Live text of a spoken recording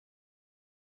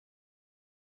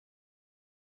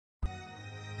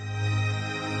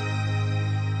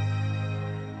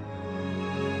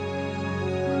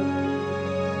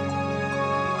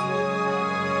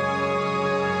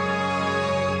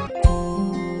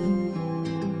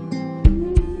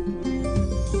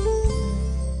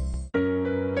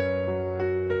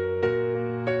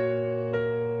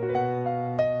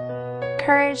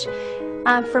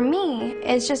courage for me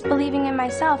is just believing in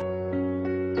myself.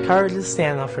 Courage is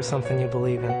standing up for something you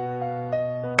believe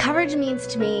in. Courage means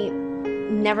to me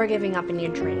never giving up in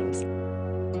your dreams.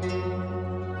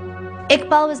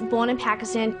 Iqbal was born in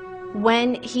Pakistan.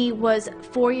 When he was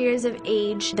 4 years of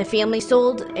age, the family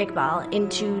sold Iqbal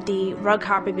into the rug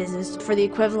carpet business for the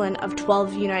equivalent of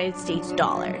 12 United States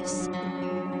dollars.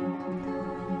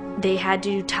 They had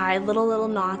to tie little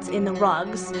knots in the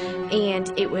rugs,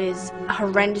 and it was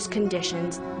horrendous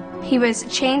conditions. He was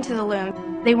chained to the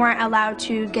loom. They weren't allowed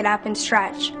to get up and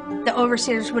stretch. The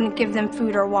overseers wouldn't give them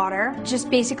food or water, just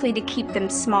basically to keep them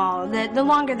small. The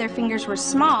longer their fingers were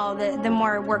small, the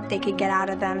more work they could get out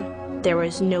of them. There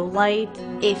was no light.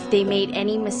 If they made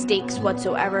any mistakes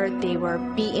whatsoever, they were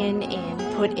beaten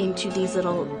and put into these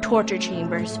little torture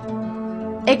chambers.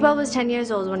 Iqbal was 10 years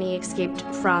old when he escaped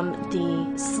from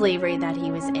the slavery that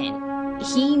he was in.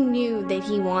 He knew that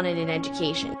he wanted an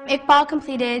education. Iqbal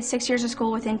completed 6 years of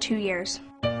school within 2 years.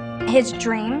 His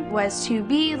dream was to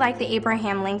be like the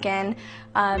Abraham Lincoln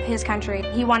of his country.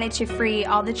 He wanted to free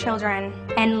all the children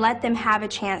and let them have a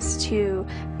chance to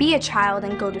be a child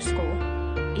and go to school.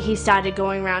 He started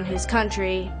going around his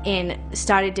country and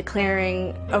started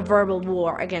declaring a verbal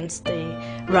war against the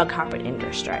rug carpet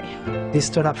industry. He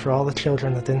stood up for all the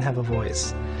children that didn't have a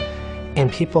voice,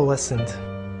 and people listened.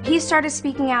 He started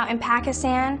speaking out in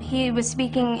Pakistan. He was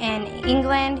speaking in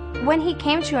England. When he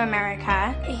came to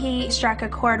America, he struck a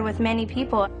chord with many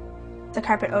people. The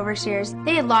carpet overseers,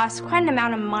 they had lost quite an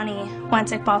amount of money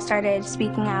once Iqbal started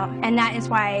speaking out, and that is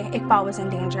why Iqbal was in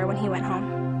danger when he went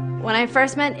home. When I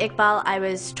first met Iqbal, I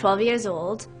was 12 years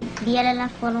old.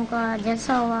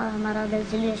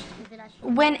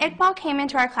 When Iqbal came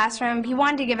into our classroom, he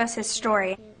wanted to give us his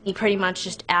story. He pretty much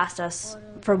just asked us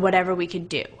for whatever we could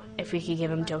do. If we could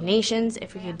give him donations,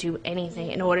 if we could do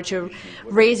anything in order to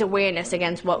raise awareness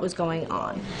against what was going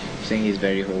on. I think he's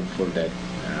very hopeful that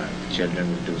children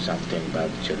will do something about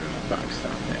the children of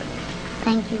Pakistan.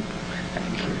 Thank you.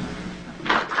 Thank you.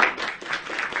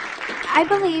 I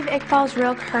believe Iqbal's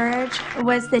real courage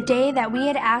was the day that we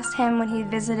had asked him when he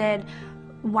visited,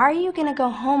 why are you going to go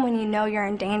home when you know you're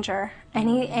in danger?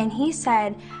 And he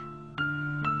said,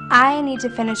 I need to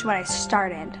finish what I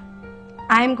started.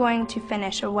 I'm going to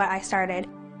finish what I started.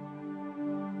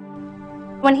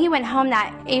 When he went home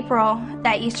that April,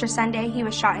 that Easter Sunday, he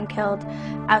was shot and killed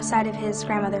outside of his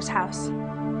grandmother's house.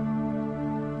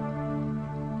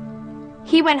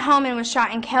 He went home and was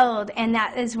shot and killed, and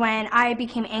that is when I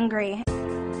became angry.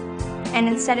 And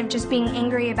instead of just being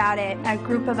angry about it, a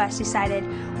group of us decided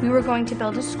we were going to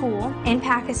build a school in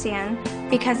Pakistan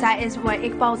because that is what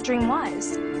Iqbal's dream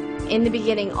was. In the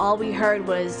beginning, all we heard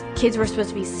was kids were supposed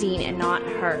to be seen and not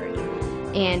heard.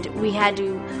 And we had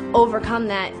to overcome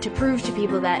that to prove to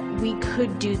people that we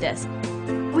could do this.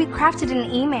 We crafted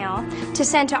an email to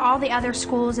send to all the other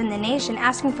schools in the nation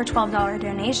asking for $12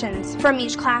 donations from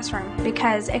each classroom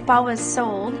because Iqbal was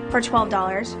sold for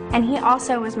 $12 and he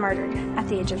also was murdered at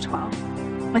the age of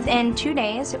 12. Within 2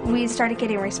 days, we started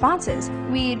getting responses.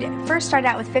 We'd first started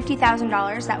out with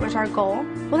 $50,000, that was our goal.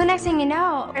 Well, the next thing you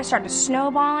know, it started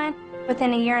snowballing.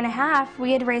 Within a year and a half,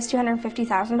 we had raised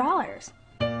 $250,000.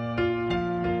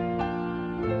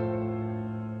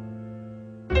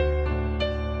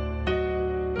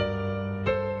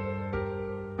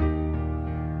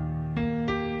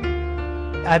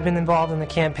 I've been involved in the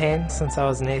campaign since I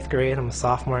was in 8th grade. I'm a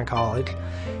sophomore in college,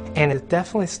 and it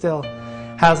definitely still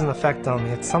has an effect on me.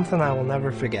 It's something I will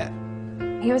never forget.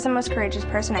 He was the most courageous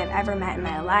person I've ever met in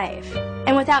my life.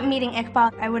 And without meeting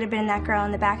Iqbal, I would have been that girl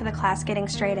in the back of the class getting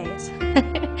straight A's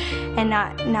and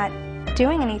not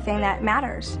doing anything that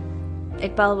matters.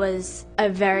 Iqbal was a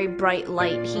very bright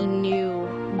light. He knew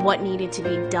what needed to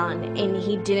be done, and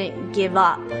he didn't give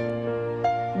up.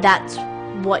 That's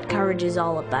what courage is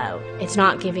all about. It's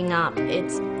not giving up.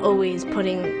 It's always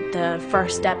putting the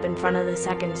first step in front of the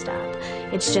second step.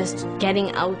 It's just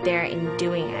getting out there and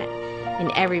doing it.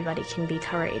 And everybody can be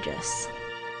courageous.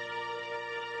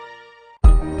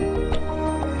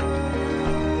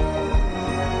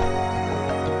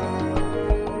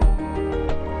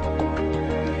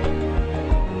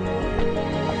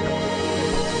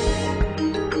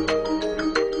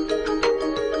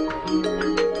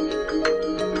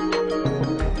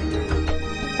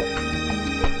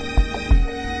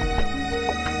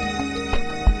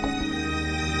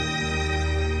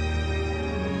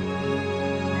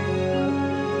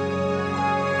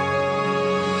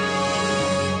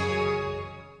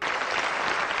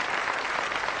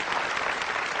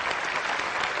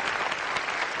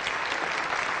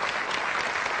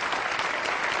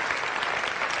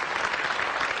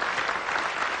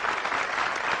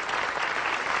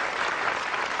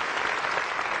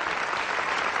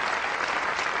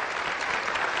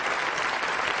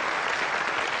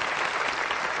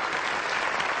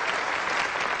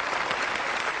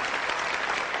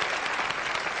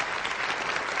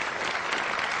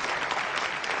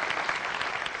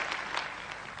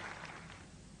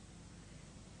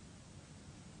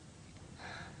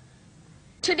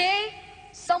 Today,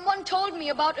 someone told me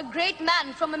about a great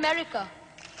man from America.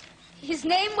 His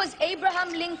name was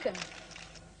Abraham Lincoln.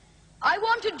 I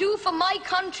want to do for my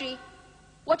country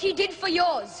what he did for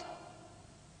yours.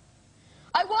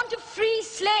 I want to free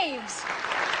slaves.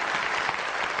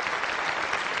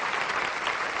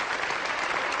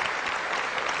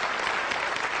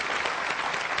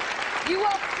 You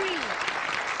are free.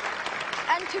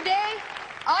 And today,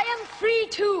 I am free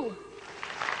too.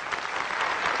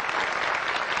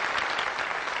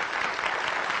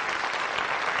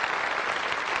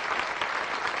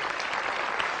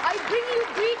 I bring you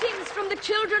greetings from the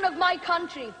children of my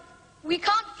country. We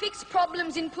can't fix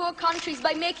problems in poor countries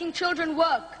by making children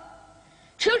work.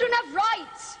 Children have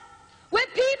rights. We're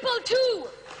people too.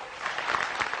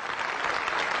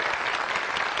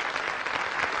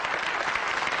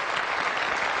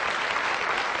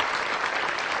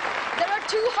 There are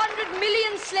 200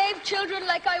 million slave children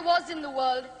like I was in the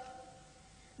world.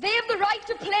 They have the right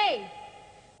to play,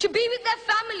 to be with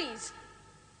their families.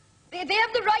 They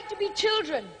have the right to be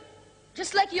children,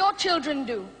 just like your children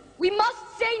do. We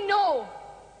must say no,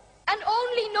 and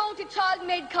only no to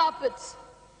child-made carpets.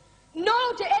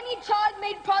 No to any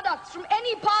child-made products from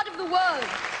any part of the world.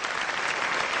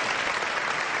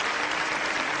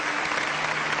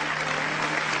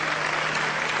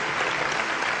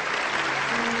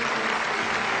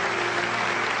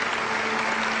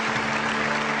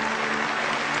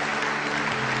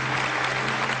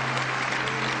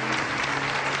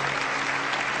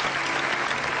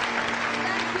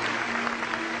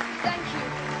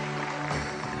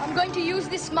 I'm going to use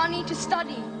this money to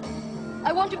study.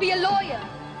 I want to be a lawyer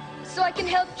so I can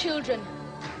help children.